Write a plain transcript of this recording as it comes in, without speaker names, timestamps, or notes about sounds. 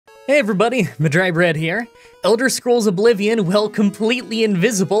Hey everybody, Mah-Dry-Bread here. Elder Scrolls Oblivion, while completely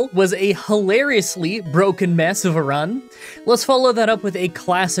invisible, was a hilariously broken mess of a run. Let's follow that up with a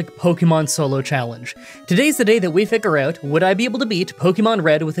classic Pokemon solo challenge. Today's the day that we figure out, would I be able to beat Pokemon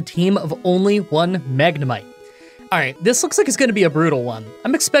Red with a team of only one Magnemite? Alright, this looks like it's going to be a brutal one.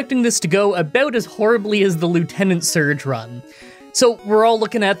 I'm expecting this to go about as horribly as the Lieutenant Surge run. So we're all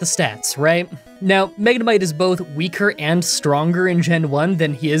looking at the stats, right? Now, Magnemite is both weaker and stronger in Gen 1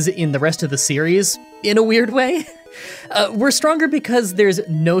 than he is in the rest of the series, in a weird way. We're stronger because there's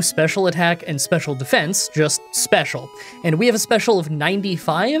no special attack and special defense, just special. And we have a special of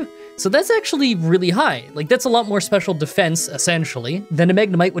 95, so that's actually really high. Like, that's a lot more special defense, essentially, than a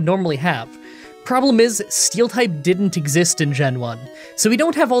Magnemite would normally have. Problem is, Steel-type didn't exist in Gen 1, so we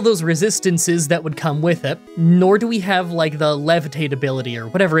don't have all those resistances that would come with it, nor do we have, like, the Levitate ability or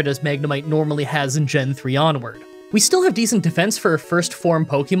whatever it is Magnemite normally has in Gen 3 onward. We still have decent defense for a first form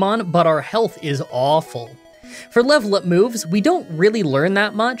Pokemon, but our health is awful. For level up moves, we don't really learn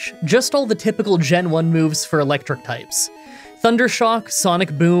that much, just all the typical Gen 1 moves for electric types. Thunder Shock,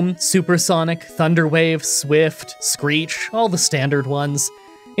 Sonic Boom, Supersonic, Thunder Wave, Swift, Screech, all the standard ones.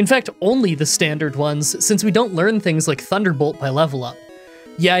 In fact, only the standard ones, since we don't learn things like Thunderbolt by level up.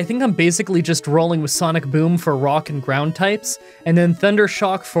 Yeah, I think I'm basically just rolling with Sonic Boom for rock and ground types, and then Thunder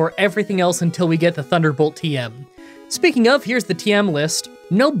Shock for everything else until we get the Thunderbolt TM. Speaking of, here's the TM list.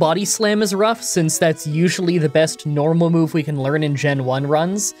 No Body Slam is rough, since that's usually the best normal move we can learn in Gen 1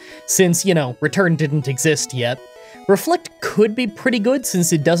 runs, since, you know, Return didn't exist yet. Reflect could be pretty good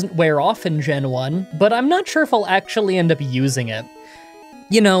since it doesn't wear off in Gen 1, but I'm not sure if I'll actually end up using it.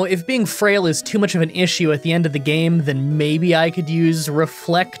 You know, if being frail is too much of an issue at the end of the game, then maybe I could use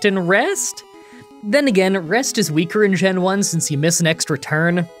Reflect and Rest? Then again, Rest is weaker in Gen 1 since you miss an extra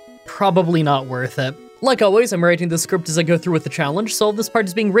turn. Probably not worth it. Like always, I'm writing the script as I go through with the challenge, so all this part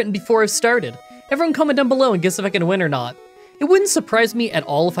is being written before I've started. Everyone comment down below and guess if I can win or not. It wouldn't surprise me at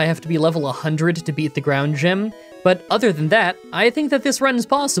all if I have to be level 100 to beat the ground gym, but other than that, I think that this run is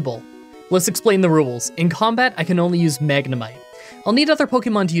possible. Let's explain the rules. In combat, I can only use Magnemite. I'll need other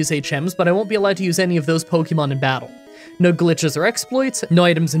Pokemon to use HMs, but I won't be allowed to use any of those Pokemon in battle. No glitches or exploits, no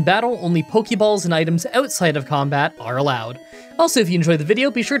items in battle, only Pokeballs and items outside of combat are allowed. Also, if you enjoyed the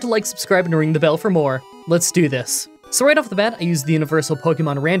video, be sure to like, subscribe, and ring the bell for more. Let's do this. So right off the bat, I used the Universal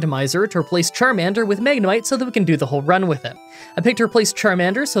Pokemon Randomizer to replace Charmander with Magnemite so that we can do the whole run with it. I picked to replace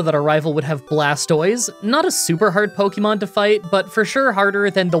Charmander so that our rival would have Blastoise, not a super hard Pokemon to fight, but for sure harder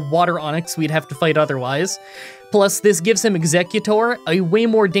than the Water Onix we'd have to fight otherwise. Plus, this gives him Exeggutor, a way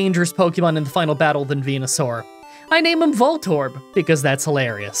more dangerous Pokemon in the final battle than Venusaur. I name him Voltorb, because that's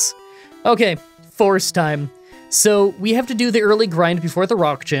hilarious. Okay, Force time. So, we have to do the early grind before the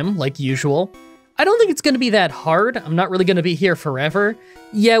Rock Gym, like usual. I don't think it's going to be that hard, I'm not really going to be here forever.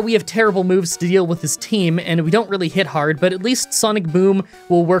 Yeah, we have terrible moves to deal with this team, and we don't really hit hard, but at least Sonic Boom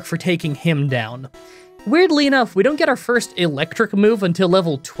will work for taking him down. Weirdly enough, we don't get our first electric move until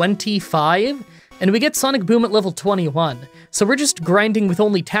level 25, and we get Sonic Boom at level 21, so we're just grinding with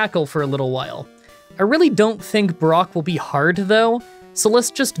only Tackle for a little while. I really don't think Brock will be hard though, so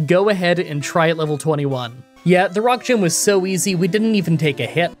let's just go ahead and try at level 21. Yeah, the Rock Gym was so easy we didn't even take a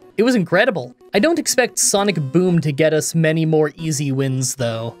hit. It was incredible. I don't expect Sonic Boom to get us many more easy wins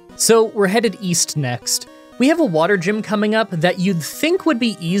though. So we're headed east next. We have a water gym coming up that you'd think would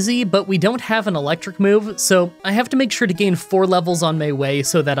be easy, but we don't have an electric move, so I have to make sure to gain 4 levels on my way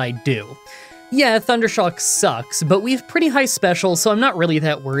so that I do. Yeah, Thundershock sucks, but we have pretty high special, so I'm not really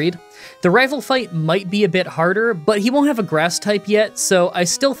that worried. The rival fight might be a bit harder, but he won't have a grass type yet, so I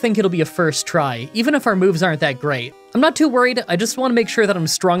still think it'll be a first try, even if our moves aren't that great. I'm not too worried, I just want to make sure that I'm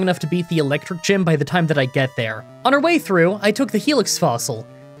strong enough to beat the electric gym by the time that I get there. On our way through, I took the Helix Fossil.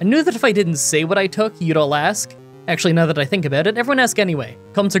 I knew that if I didn't say what I took, you'd all ask. Actually, now that I think about it, everyone ask anyway.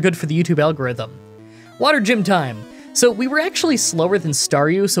 Comments are good for the YouTube algorithm. Water gym time. So we were actually slower than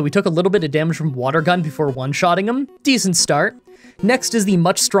Staryu, so we took a little bit of damage from Water Gun before one-shotting him. Decent start. Next is the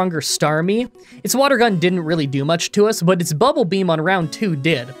much stronger Starmie. Its Water Gun didn't really do much to us, but its Bubble Beam on round 2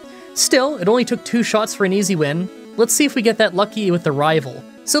 did. Still, it only took 2 shots for an easy win. Let's see if we get that lucky with the rival.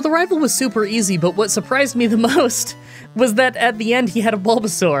 So the rival was super easy, but what surprised me the most was that at the end he had a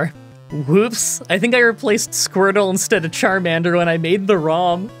Bulbasaur. Whoops, I think I replaced Squirtle instead of Charmander when I made the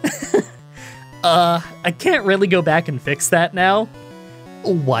ROM. I can't really go back and fix that now.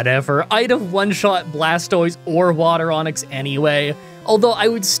 Whatever, I'd have one-shot Blastoise or Water Onix anyway, although I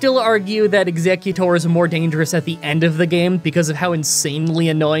would still argue that Exeggutor is more dangerous at the end of the game because of how insanely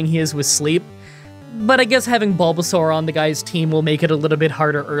annoying he is with sleep. But I guess having Bulbasaur on the guy's team will make it a little bit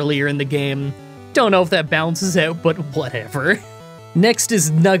harder earlier in the game. Don't know if that balances out, but whatever. Next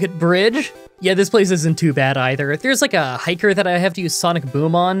is Nugget Bridge. Yeah, this place isn't too bad either. There's like a hiker that I have to use Sonic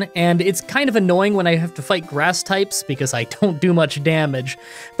Boom on, and it's kind of annoying when I have to fight grass types because I don't do much damage,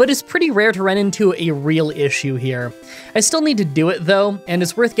 but it's pretty rare to run into a real issue here. I still need to do it though, and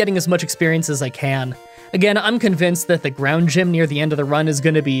it's worth getting as much experience as I can. Again, I'm convinced that the ground gym near the end of the run is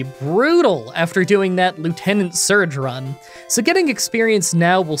going to be brutal after doing that Lieutenant Surge run, so getting experience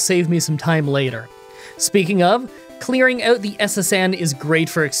now will save me some time later. Speaking of, clearing out the SSN is great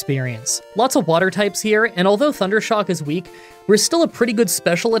for experience. Lots of water types here, and although Thundershock is weak, we're still a pretty good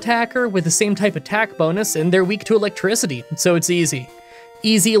special attacker with the same type attack bonus, and they're weak to electricity, so it's easy.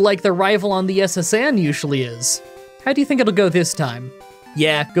 Easy like the rival on the SSN usually is. How do you think it'll go this time?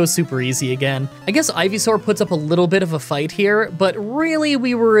 Yeah, go super easy again. I guess Ivysaur puts up a little bit of a fight here, but really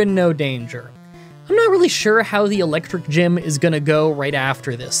we were in no danger. I'm not really sure how the Electric Gym is gonna go right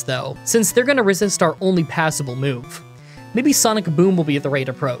after this though, since they're gonna resist our only passable move. Maybe Sonic Boom will be the right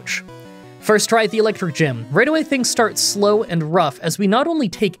approach. First try at the Electric Gym. Right away things start slow and rough as we not only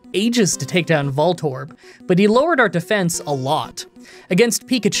take ages to take down Voltorb, but he lowered our defense a lot. Against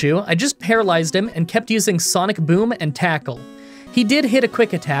Pikachu, I just paralyzed him and kept using Sonic Boom and Tackle. He did hit a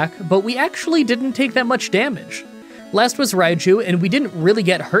quick attack, but we actually didn't take that much damage. Last was Raichu, and we didn't really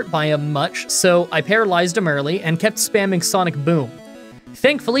get hurt by him much, so I paralyzed him early and kept spamming Sonic Boom.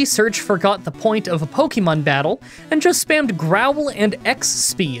 Thankfully, Surge forgot the point of a Pokemon battle and just spammed Growl and X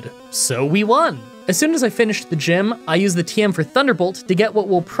Speed, so we won. As soon as I finished the gym, I used the TM for Thunderbolt to get what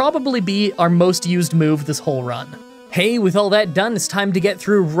will probably be our most used move this whole run. Hey, with all that done, it's time to get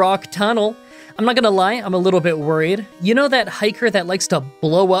through Rock Tunnel. I'm not gonna lie, I'm a little bit worried. You know that hiker that likes to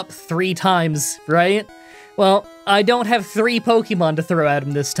blow up 3 times, right? Well, I don't have 3 Pokemon to throw at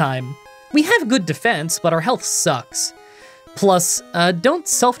him this time. We have good defense, but our health sucks. Plus, don't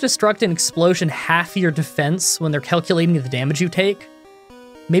self-destruct and explosion half your defense when they're calculating the damage you take?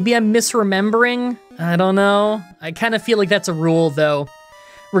 Maybe I'm misremembering? I don't know. I kind of feel like that's a rule, though.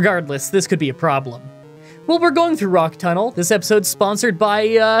 Regardless, this could be a problem. Well, we're going through Rock Tunnel. This episode's sponsored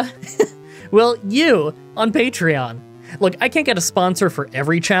by, well, you on Patreon. Look, I can't get a sponsor for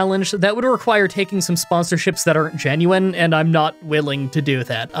every challenge. That would require taking some sponsorships that aren't genuine, and I'm not willing to do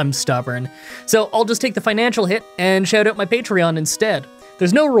that. I'm stubborn. So I'll just take the financial hit and shout out my Patreon instead.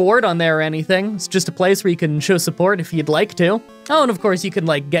 There's no reward on there or anything. It's just a place where you can show support if you'd like to. Oh, and of course you can,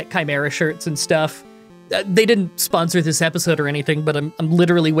 like, get Chimera shirts and stuff. They didn't sponsor this episode or anything, but I'm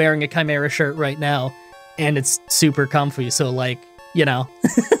literally wearing a Chimera shirt right now, and it's super comfy, so, like, you know.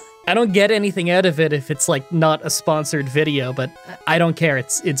 I don't get anything out of it if it's, like, not a sponsored video, but I don't care,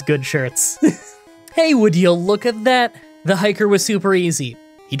 it's good shirts. Hey, would you look at that? The hiker was super easy.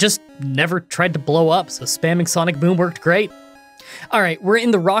 He just never tried to blow up, so spamming Sonic Boom worked great. Alright, we're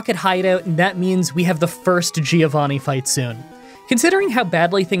in the Rocket Hideout, and that means we have the first Giovanni fight soon. Considering how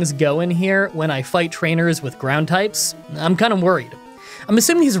badly things go in here when I fight trainers with ground types, I'm kind of worried. I'm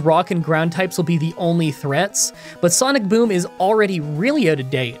assuming his rock and ground types will be the only threats, but Sonic Boom is already really out of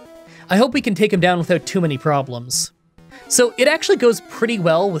date. I hope we can take him down without too many problems. So it actually goes pretty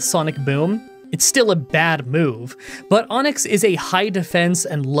well with Sonic Boom. It's still a bad move, but Onix is a high defense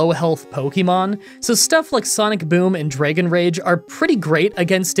and low health Pokemon, so stuff like Sonic Boom and Dragon Rage are pretty great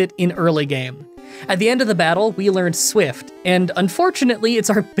against it in early game. At the end of the battle, we learned Swift, and unfortunately it's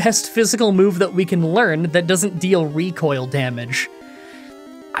our best physical move that we can learn that doesn't deal recoil damage.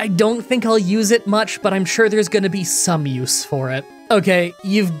 I don't think I'll use it much, but I'm sure there's gonna be some use for it. Okay,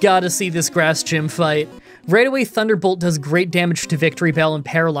 you've gotta see this grass gym fight. Right away, Thunderbolt does great damage to Victory Bell and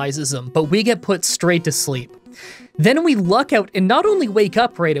paralyzes him, but we get put straight to sleep. Then we luck out and not only wake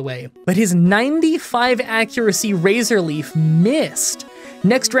up right away, but his 95 accuracy Razor Leaf missed.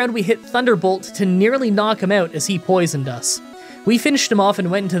 Next round we hit Thunderbolt to nearly knock him out as he poisoned us. We finished him off and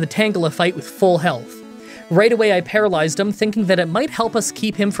went into the Tangela fight with full health. Right away I paralyzed him, thinking that it might help us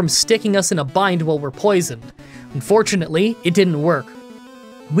keep him from sticking us in a bind while we're poisoned. Unfortunately, it didn't work.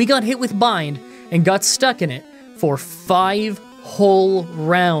 We got hit with bind and got stuck in it for 5 whole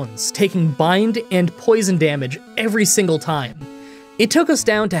rounds, taking bind and poison damage every single time. It took us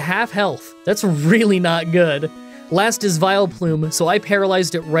down to half health. That's really not good. Last is Vileplume, so I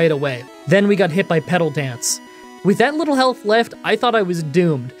paralyzed it right away. Then we got hit by Petal Dance. With that little health left, I thought I was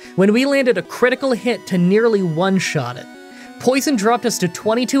doomed, when we landed a critical hit to nearly one-shot it. Poison dropped us to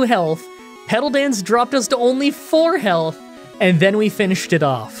 22 health, Petal Dance dropped us to only 4 health, and then we finished it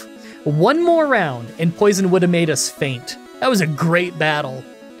off. One more round, and Poison would have made us faint. That was a great battle.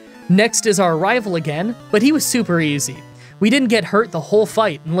 Next is our rival again, but he was super easy. We didn't get hurt the whole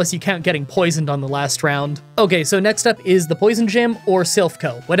fight, unless you count getting poisoned on the last round. Okay, so next up is the Poison Gym or Silph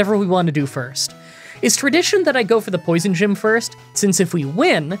Co, whatever we want to do first. It's tradition that I go for the Poison Gym first, since if we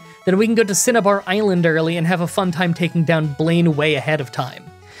win, then we can go to Cinnabar Island early and have a fun time taking down Blaine way ahead of time.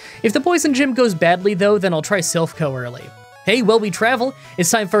 If the Poison Gym goes badly though, then I'll try Silphco early. Hey, while we travel,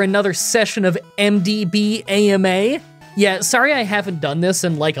 it's time for another session of MDB AMA. Yeah, sorry I haven't done this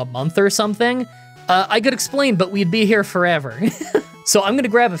in like a month or something. I could explain, but we'd be here forever. So I'm gonna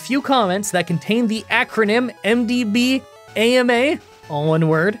grab a few comments that contain the acronym MDB AMA, all one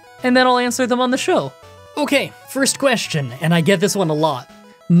word, and then I'll answer them on the show. Okay, first question, and I get this one a lot.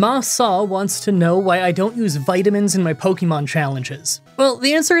 Ma-Sa wants to know why I don't use vitamins in my Pokemon challenges. Well,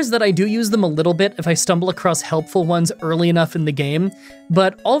 the answer is that I do use them a little bit if I stumble across helpful ones early enough in the game,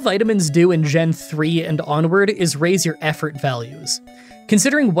 but all vitamins do in Gen 3 and onward is raise your effort values.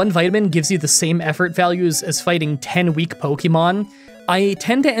 Considering one vitamin gives you the same effort values as fighting 10 weak Pokemon, I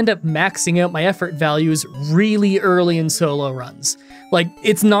tend to end up maxing out my effort values really early in solo runs. Like,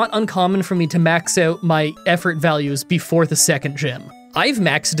 it's not uncommon for me to max out my effort values before the second gym. I've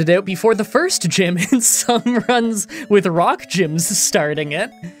maxed it out before the first gym in some runs with rock gyms starting it.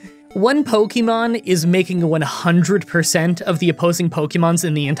 One Pokemon is making 100% of the opposing Pokemons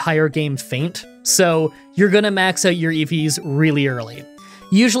in the entire game faint, so you're gonna max out your EVs really early.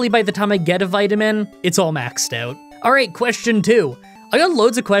 Usually by the time I get a vitamin, it's all maxed out. Alright, question 2. I got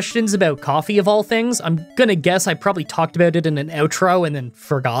loads of questions about coffee of all things. I'm gonna guess I probably talked about it in an outro and then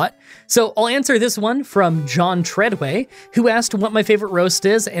forgot. So I'll answer this one from John Treadway, who asked what my favorite roast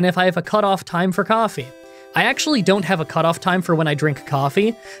is and if I have a cutoff time for coffee. I actually don't have a cutoff time for when I drink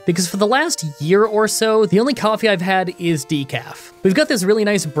coffee, because for the last year or so, the only coffee I've had is decaf. We've got this really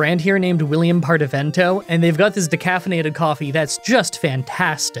nice brand here named William Partivento, and they've got this decaffeinated coffee that's just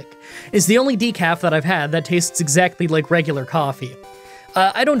fantastic. It's the only decaf that I've had that tastes exactly like regular coffee.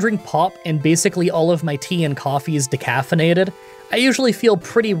 I don't drink pop, and basically all of my tea and coffee is decaffeinated. I usually feel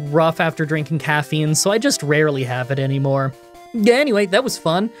pretty rough after drinking caffeine, so I just rarely have it anymore. Yeah, anyway, that was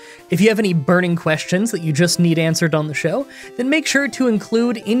fun. If you have any burning questions that you just need answered on the show, then make sure to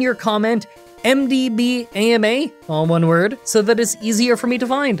include in your comment MDB AMA, all one word, so that it's easier for me to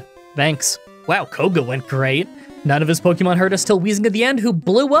find. Thanks. Wow, Koga went great. None of his Pokemon hurt us till Weezing at the end, who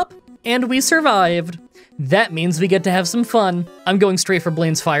blew up, and we survived. That means we get to have some fun. I'm going straight for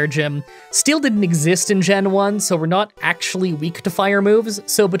Blaine's Fire Gym. Steel didn't exist in Gen 1, so we're not actually weak to fire moves,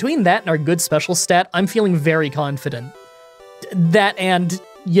 so between that and our good special stat, I'm feeling very confident. That and,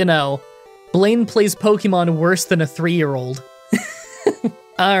 you know, Blaine plays Pokemon worse than a 3-year-old.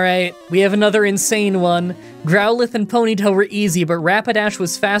 Alright, we have another insane one. Growlithe and Ponytail were easy, but Rapidash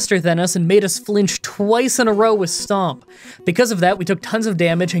was faster than us and made us flinch twice in a row with Stomp. Because of that, we took tons of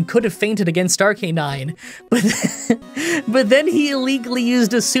damage and could have fainted against Arcanine. But then he illegally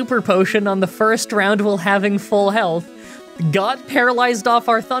used a Super Potion on the first round while having full health, got paralyzed off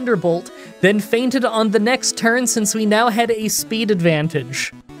our Thunderbolt, then fainted on the next turn since we now had a speed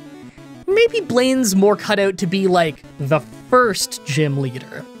advantage. Maybe Blaine's more cut out to be like the first gym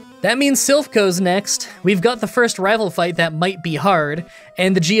leader. That means Silphco's next. We've got the first rival fight that might be hard,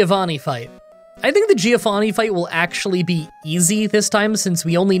 and the Giovanni fight. I think the Giovanni fight will actually be easy this time since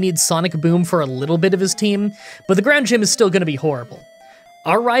we only need Sonic Boom for a little bit of his team, but the ground gym is still gonna be horrible.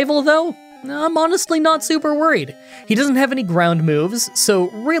 Our rival though? I'm honestly not super worried. He doesn't have any ground moves, so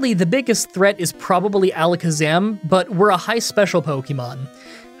really the biggest threat is probably Alakazam, but we're a high special Pokemon.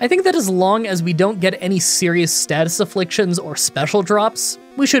 I think that as long as we don't get any serious status afflictions or special drops,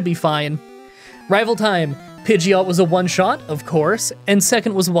 we should be fine. Rival time. Pidgeot was a one-shot, of course, and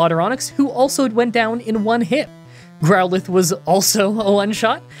second was Wateronyx, who also went down in one hit. Growlithe was also a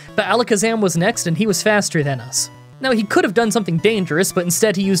one-shot, but Alakazam was next and he was faster than us. Now, he could have done something dangerous, but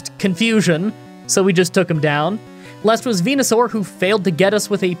instead he used Confusion, so we just took him down. Last was Venusaur, who failed to get us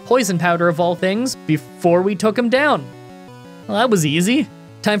with a Poison Powder of all things before we took him down. Well, that was easy.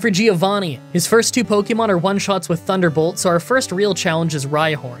 Time for Giovanni. His first 2 Pokemon are one-shots with Thunderbolt, so our first real challenge is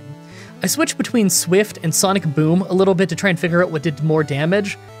Rhyhorn. I switched between Swift and Sonic Boom a little bit to try and figure out what did more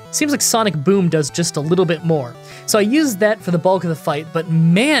damage. Seems like Sonic Boom does just a little bit more, so I used that for the bulk of the fight, but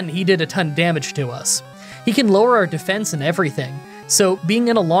man, he did a ton of damage to us. He can lower our defense and everything, so being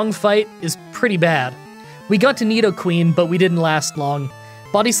in a long fight is pretty bad. We got to Nidoqueen, but we didn't last long.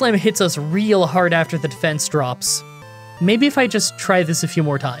 Body Slam hits us real hard after the defense drops. Maybe if I just try this a few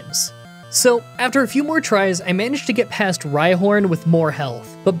more times. So, after a few more tries, I managed to get past Rhyhorn with more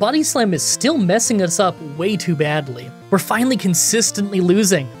health, but Body Slam is still messing us up way too badly. We're finally consistently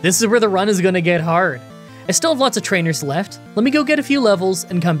losing. This is where the run is gonna get hard. I still have lots of trainers left. Let me go get a few levels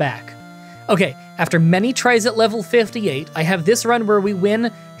and come back. Okay, after many tries at level 58, I have this run where we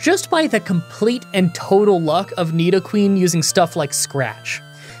win just by the complete and total luck of Nidoqueen using stuff like Scratch.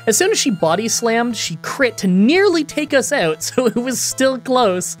 As soon as she body slammed, she crit to nearly take us out, so it was still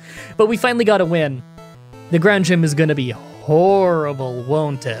close, but we finally got a win. The ground gym is gonna be horrible,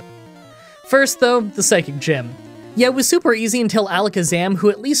 won't it? First though, the Psychic Gym. Yeah, it was super easy until Alakazam, who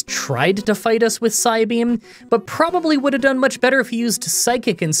at least tried to fight us with Psybeam, but probably would have done much better if he used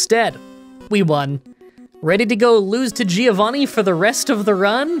Psychic instead. We won. Ready to go lose to Giovanni for the rest of the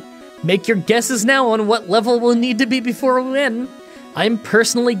run? Make your guesses now on what level we'll need to be before we win. I'm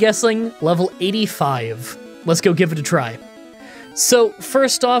personally guessing level 85. Let's go give it a try. So,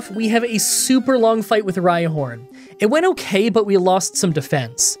 first off, we have a super long fight with Rhyhorn. It went okay, but we lost some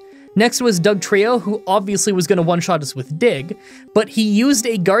defense. Next was Dugtrio, who obviously was going to one-shot us with Dig, but he used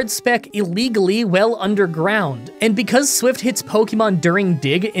a guard spec illegally well underground, and because Swift hits Pokemon during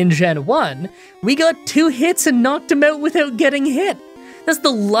Dig in Gen 1, we got 2 hits and knocked him out without getting hit. That's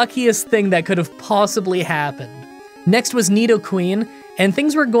the luckiest thing that could have possibly happened. Next was Nidoqueen, and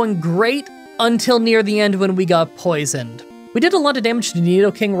things were going great until near the end when we got poisoned. We did a lot of damage to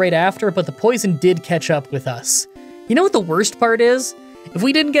Nidoking right after, but the poison did catch up with us. You know what the worst part is? If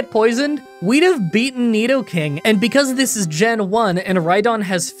we didn't get poisoned, we'd have beaten Nidoking, and because this is Gen 1 and Rhydon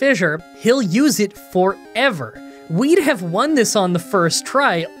has Fissure, he'll use it forever. We'd have won this on the first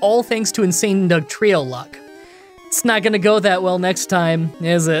try, all thanks to insane Dugtrio luck. It's not gonna go that well next time,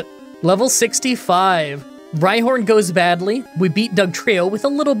 is it? Level 65. Rhyhorn goes badly, we beat Dugtrio with a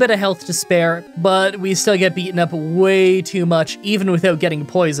little bit of health to spare, but we still get beaten up way too much even without getting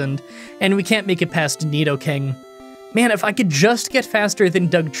poisoned, and we can't make it past Nidoking. Man, if I could just get faster than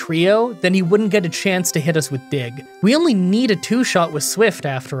Dugtrio, then he wouldn't get a chance to hit us with Dig. We only need a 2-shot with Swift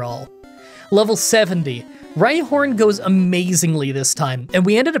after all. Level 70. Rhyhorn goes amazingly this time, and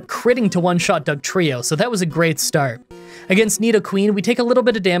we ended up critting to one-shot Dugtrio, so that was a great start. Against Nidoqueen, we take a little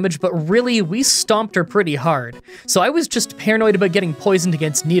bit of damage, but really, we stomped her pretty hard, so I was just paranoid about getting poisoned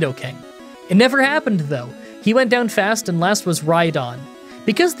against Nidoking. It never happened though. He went down fast, and last was Rhydon.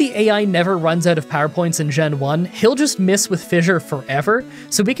 Because the AI never runs out of power points in Gen 1, he'll just miss with Fissure forever,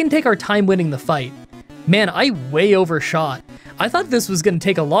 so we can take our time winning the fight. Man, I way overshot. I thought this was gonna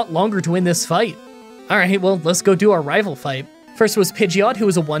take a lot longer to win this fight. Alright, well, let's go do our rival fight. First was Pidgeot, who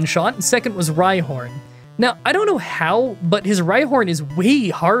was a one-shot, and second was Rhyhorn. Now, I don't know how, but his Rhyhorn is way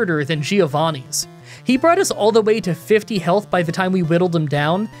harder than Giovanni's. He brought us all the way to 50 health by the time we whittled him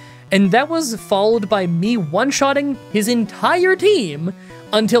down, and that was followed by me one-shotting his entire team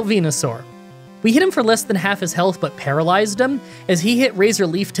until Venusaur. We hit him for less than half his health but paralyzed him, as he hit Razor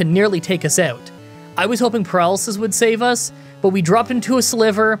Leaf to nearly take us out. I was hoping Paralysis would save us, but we dropped into a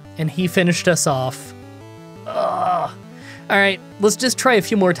Sliver, and he finished us off. Ugh. Alright, let's just try a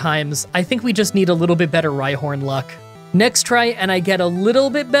few more times. I think we just need a little bit better Rhyhorn luck. Next try, and I get a little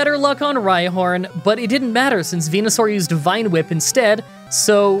bit better luck on Rhyhorn, but it didn't matter since Venusaur used Vine Whip instead,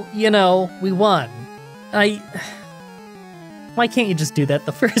 so, you know, we won. Why can't you just do that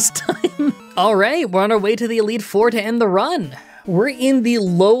the first time? Alright, we're on our way to the Elite Four to end the run. We're in the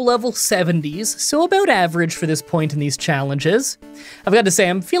low-level 70s, so about average for this point in these challenges. I've got to say,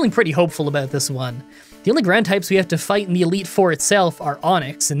 I'm feeling pretty hopeful about this one. The only ground types we have to fight in the Elite Four itself are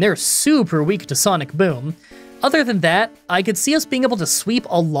Onix, and they're super weak to Sonic Boom. Other than that, I could see us being able to sweep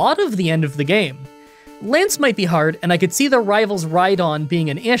a lot of the end of the game. Lance might be hard, and I could see the rivals Rhydon being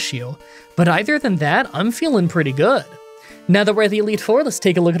an issue, but other than that, I'm feeling pretty good. Now that we're at the Elite Four, let's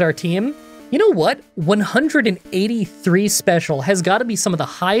take a look at our team. You know what? 183 special has got to be some of the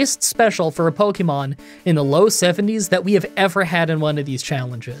highest special for a Pokemon in the low 70s that we have ever had in one of these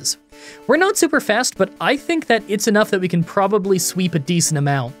challenges. We're not super fast, but I think that it's enough that we can probably sweep a decent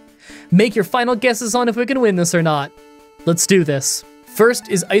amount. Make your final guesses on if we can win this or not. Let's do this. First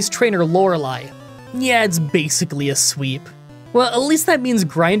is Ice Trainer Lorelei. Yeah, it's basically a sweep. Well, at least that means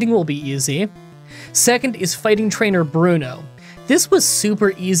grinding will be easy. Second is Fighting Trainer Bruno. This was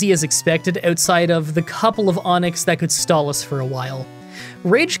super easy as expected outside of the couple of Onix that could stall us for a while.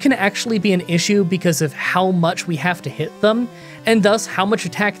 Rage can actually be an issue because of how much we have to hit them, and thus how much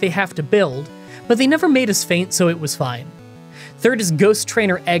attack they have to build, but they never made us faint, so it was fine. Third is Ghost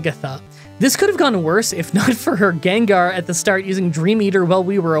Trainer Agatha. This could have gone worse if not for her Gengar at the start using Dream Eater while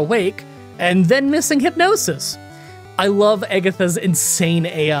we were awake, and then missing Hypnosis. I love Agatha's insane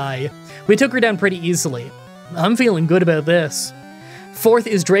AI. We took her down pretty easily. I'm feeling good about this. Fourth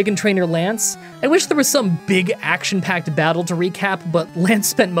is Dragon Trainer Lance. I wish there was some big action-packed battle to recap, but Lance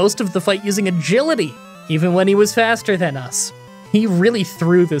spent most of the fight using agility, even when he was faster than us. He really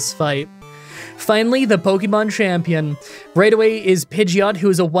threw this fight. Finally, the Pokemon champion. Right away is Pidgeot, who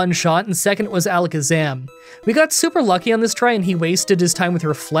is a one-shot, and second was Alakazam. We got super lucky on this try and he wasted his time with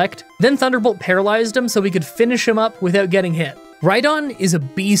Reflect, then Thunderbolt paralyzed him so we could finish him up without getting hit. Rhydon is a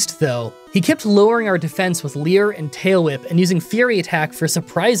beast though. He kept lowering our defense with Leer and Tail Whip and using Fury Attack for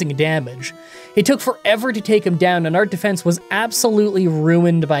surprising damage. It took forever to take him down and our defense was absolutely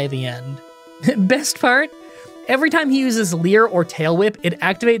ruined by the end. Best part? Every time he uses Leer or Tail Whip, it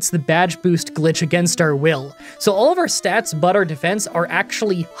activates the badge boost glitch against our will. So all of our stats but our defense are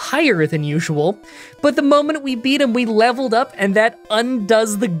actually higher than usual, but the moment we beat him, we leveled up and that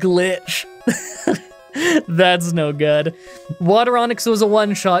undoes the glitch. That's no good. Water Onyx was a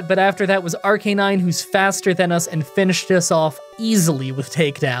one-shot, but after that was Arcanine, who's faster than us and finished us off easily with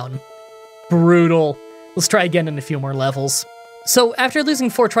Takedown. Brutal. Let's try again in a few more levels. So after losing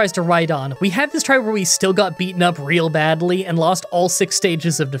 4 tries to Rhydon, we had this try where we still got beaten up real badly and lost all 6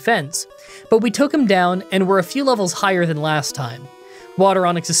 stages of defense. But we took him down and we're a few levels higher than last time. Water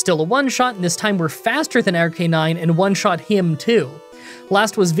Onyx is still a one-shot, and this time we're faster than Arcanine and one-shot him too.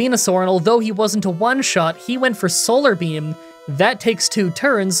 Last was Venusaur, and although he wasn't a one-shot, he went for Solar Beam. That takes 2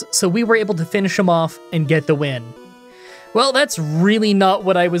 turns, so we were able to finish him off and get the win. Well, that's really not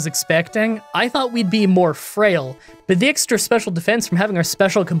what I was expecting. I thought we'd be more frail, but the extra special defense from having our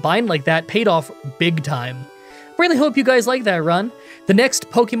special combined like that paid off big time. Really hope you guys like that run. The next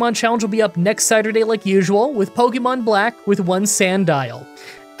Pokemon challenge will be up next Saturday like usual, with Pokemon Black with 1 Sandile.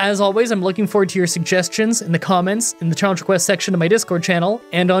 As always, I'm looking forward to your suggestions in the comments, in the challenge request section of my Discord channel,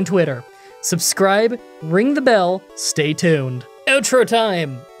 and on Twitter. Subscribe, ring the bell, stay tuned. Outro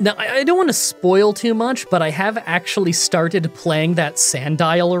time! Now, I don't want to spoil too much, but I have actually started playing that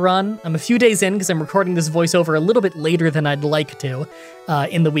Sandile run. I'm a few days in because I'm recording this voiceover a little bit later than I'd like to,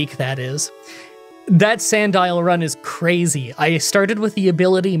 in the week that is. That Sandile run is crazy. I started with the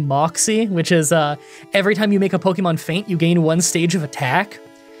ability Moxie, which is every time you make a Pokemon faint, you gain 1 stage of attack.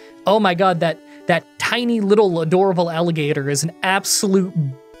 Oh my god, that tiny little adorable alligator is an absolute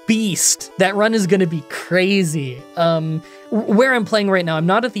beast. That run is gonna be crazy. Where I'm playing right now, I'm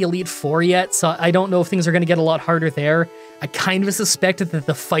not at the Elite Four yet, so I don't know if things are gonna get a lot harder there. I kind of suspected that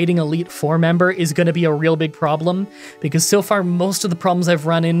the fighting Elite Four member is gonna be a real big problem, because so far most of the problems I've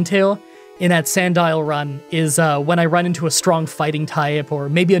run into in that Sandile run is when I run into a strong fighting type, or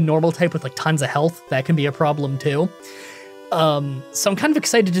maybe a normal type with like tons of health. That can be a problem too. So I'm kind of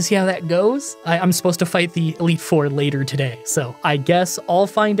excited to see how that goes. I'm supposed to fight the Elite Four later today, so I guess I'll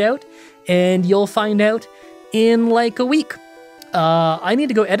find out, and you'll find out in like a week. I need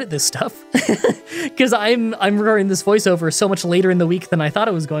to go edit this stuff, because I'm recording this voiceover so much later in the week than I thought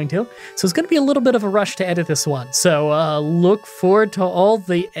I was going to, so it's going to be a little bit of a rush to edit this one. So look forward to all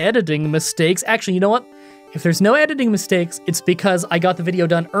the editing mistakes. Actually, you know what? If there's no editing mistakes, it's because I got the video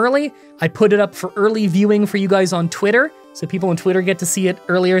done early. I put it up for early viewing for you guys on Twitter, so people on Twitter get to see it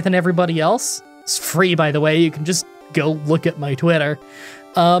earlier than everybody else. It's free, by the way. You can just go look at my Twitter.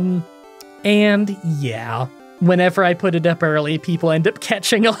 And yeah, whenever I put it up early, people end up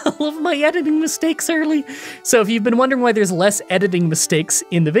catching all of my editing mistakes early. So if you've been wondering why there's less editing mistakes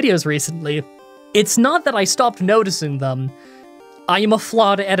in the videos recently, it's not that I stopped noticing them. I am a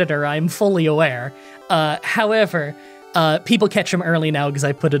flawed editor, I'm fully aware. However, people catch them early now because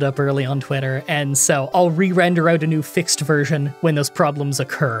I put it up early on Twitter, and so I'll re-render out a new fixed version when those problems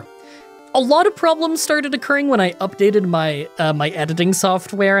occur. A lot of problems started occurring when I updated my my editing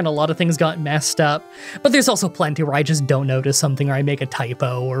software, and a lot of things got messed up. But there's also plenty where I just don't notice something, or I make a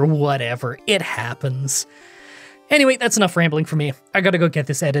typo, or whatever. It happens. Anyway, that's enough rambling for me. I gotta go get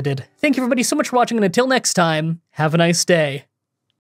this edited. Thank you everybody so much for watching, and until next time, have a nice day.